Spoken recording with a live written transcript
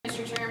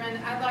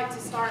Chairman. I'd like to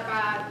start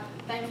by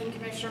thanking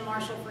Commissioner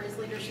Marshall for his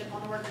leadership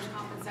on the Workers'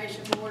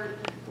 Compensation Board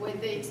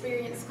with the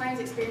claims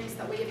experience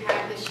that we have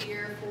had this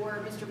year for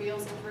Mr.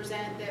 Beals to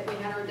present that we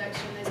had a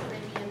reduction in those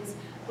premiums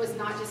was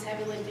not just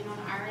heavy lifting on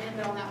our end,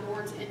 but on that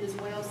board's end as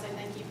well. So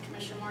thank you,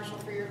 Commissioner Marshall,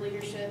 for your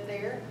leadership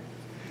there.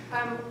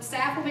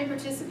 Staff will be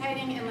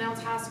participating in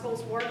Lowndes High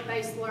School's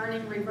Work-Based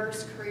Learning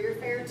Reverse Career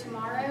Fair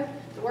tomorrow.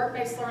 The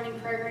work-based learning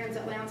programs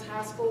at Lowndes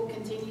High School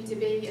continue to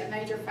be a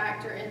major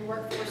factor in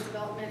workforce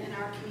development in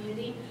our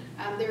community.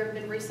 There have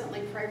been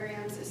recently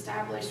programs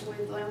established with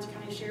the Lowndes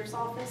County Sheriff's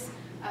Office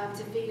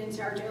to feed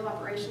into our jail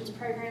operations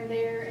program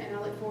there, and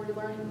I look forward to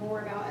learning more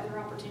about other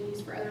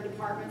opportunities for other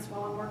departments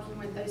while I'm working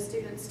with those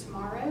students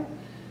tomorrow.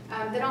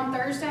 Then on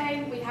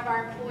Thursday, we have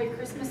our employee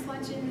Christmas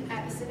luncheon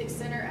at the Civic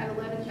Center at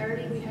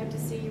 11:30. We hope to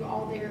see you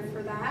all there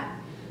for that.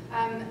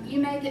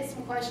 You may get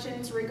some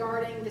questions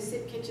regarding the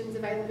soup kitchen's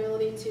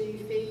availability to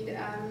feed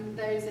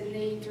those in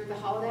need through the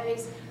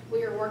holidays.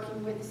 We are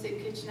working with the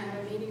soup kitchen. I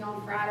had a meeting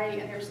on Friday,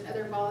 and there's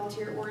other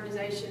volunteer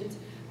organizations.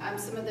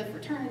 Some of the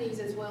fraternities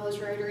as well as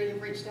Rotary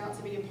have reached out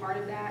to be a part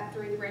of that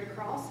through the Red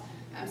Cross.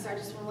 So I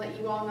just want to let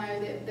you all know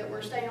that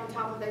we're staying on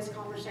top of those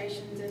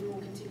conversations, and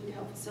we'll continue to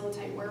help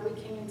facilitate where we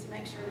can to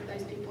make sure that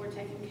those people are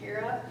taken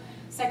care of.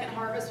 Second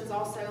Harvest was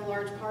also a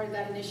large part of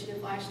that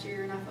initiative last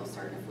year, and I feel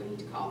certain if we need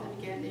to call them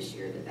again this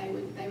year that they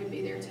would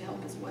be there to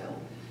help as well.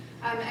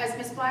 As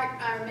Ms. Black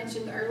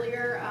mentioned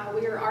earlier,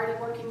 we are already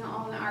working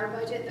on our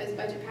budget. Those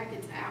budget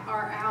packets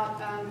are out.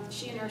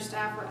 She and her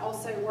staff are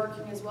also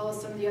working, as well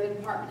as some of the other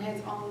department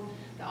heads, on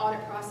the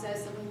audit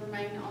process, and we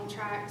remain on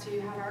track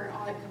to have our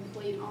audit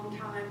complete on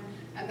time.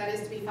 That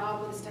is to be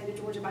filed with the state of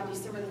Georgia by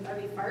December the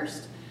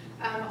 31st.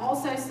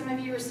 Also, some of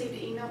you received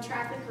email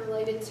traffic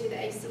related to the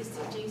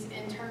ACCG's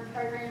intern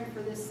program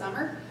for this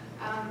summer.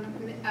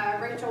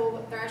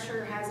 Rachel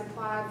Thrasher has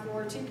applied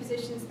for 2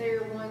 positions there,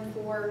 one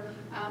for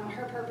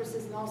her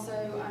purposes, and also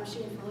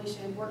she and Felicia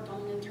have worked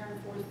on an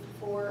intern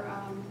for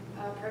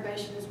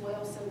probation as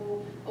well. So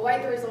we'll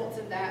await the results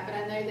of that, but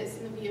I know that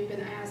some of you have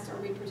been asked, are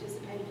we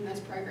participating in those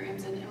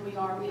programs, and we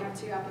are. We have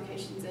 2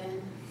 applications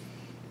in.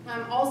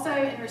 Also,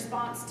 in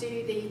response to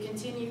the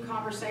continued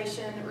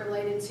conversation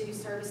related to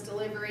service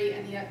delivery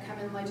and the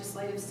upcoming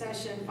legislative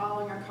session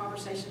following our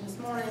conversation this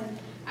morning,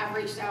 I've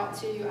reached out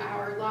to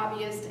our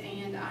lobbyist,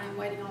 and I'm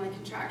waiting on a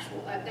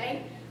contractual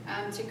update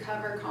to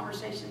cover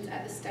conversations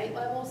at the state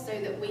level so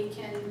that we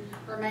can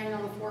remain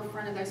on the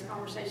forefront of those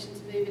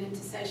conversations moving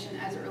into session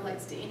as it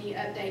relates to any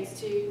updates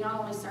to not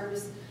only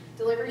service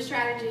delivery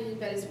strategy,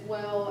 but as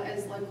well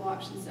as local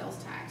option sales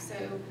tax. So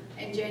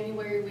in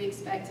January, we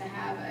expect to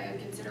have a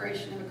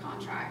consideration of a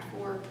contract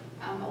for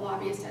a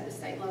lobbyist at the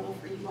state level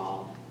for you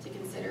all to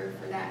consider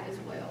for that as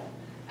well.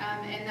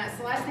 And that's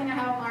the last thing I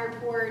have on my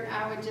report.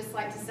 I would just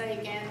like to say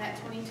again that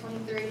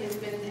 2023 has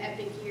been an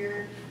epic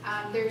year.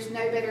 There's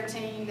no better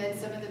team than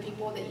some of the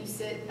people that you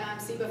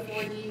see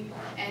before you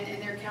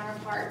and their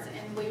counterparts,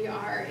 and we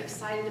are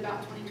excited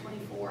about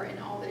 2024 and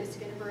all that it's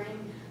going to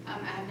bring. I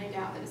have no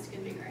doubt that it's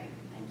going to be great.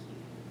 Thank you.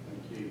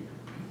 Thank you.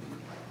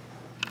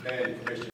 And Commissioner